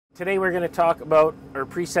Today we're going to talk about our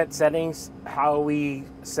preset settings, how we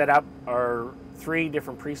set up our 3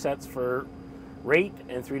 different presets for rate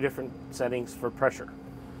and 3 different settings for pressure.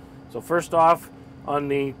 So first off, on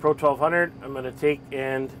the Pro 1200, I'm going to take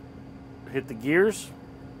and hit the gears.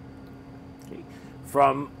 Okay.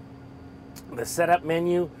 From the setup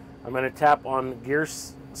menu, I'm going to tap on gear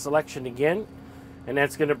selection again, and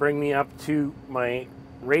that's going to bring me up to my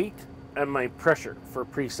rate and my pressure for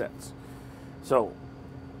presets. So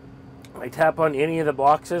I tap on any of the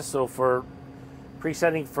boxes. So for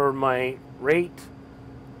presetting for my rate,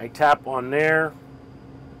 I tap on there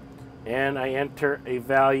and I enter a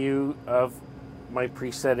value of my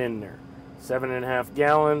preset in there, 7.5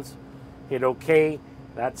 gallons. Hit OK.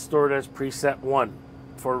 That's stored as preset 1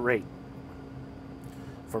 for rate.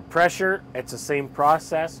 For pressure, it's the same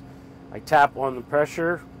process. I tap on the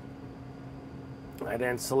pressure. I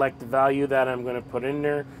then select the value that I'm going to put in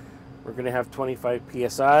there. We're going to have 25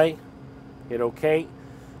 psi. Hit OK.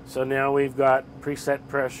 So now we've got preset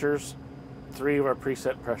pressures, 3 of our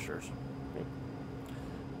preset pressures. Okay.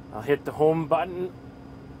 I'll hit the home button.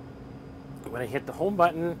 When I hit the home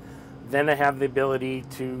button, then I have the ability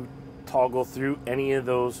to toggle through any of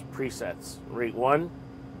those presets. Rate 1,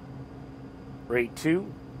 rate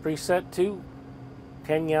 2, preset 2,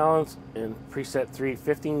 10 gallons, and preset 3,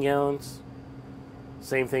 15 gallons.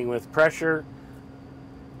 Same thing with pressure.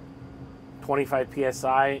 25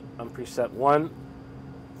 psi on preset 1,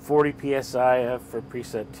 40 psi for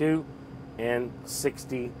preset 2, and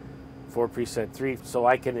 60 for preset 3. So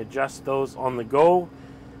I can adjust those on the go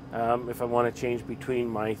if I want to change between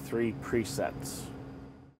my 3 presets.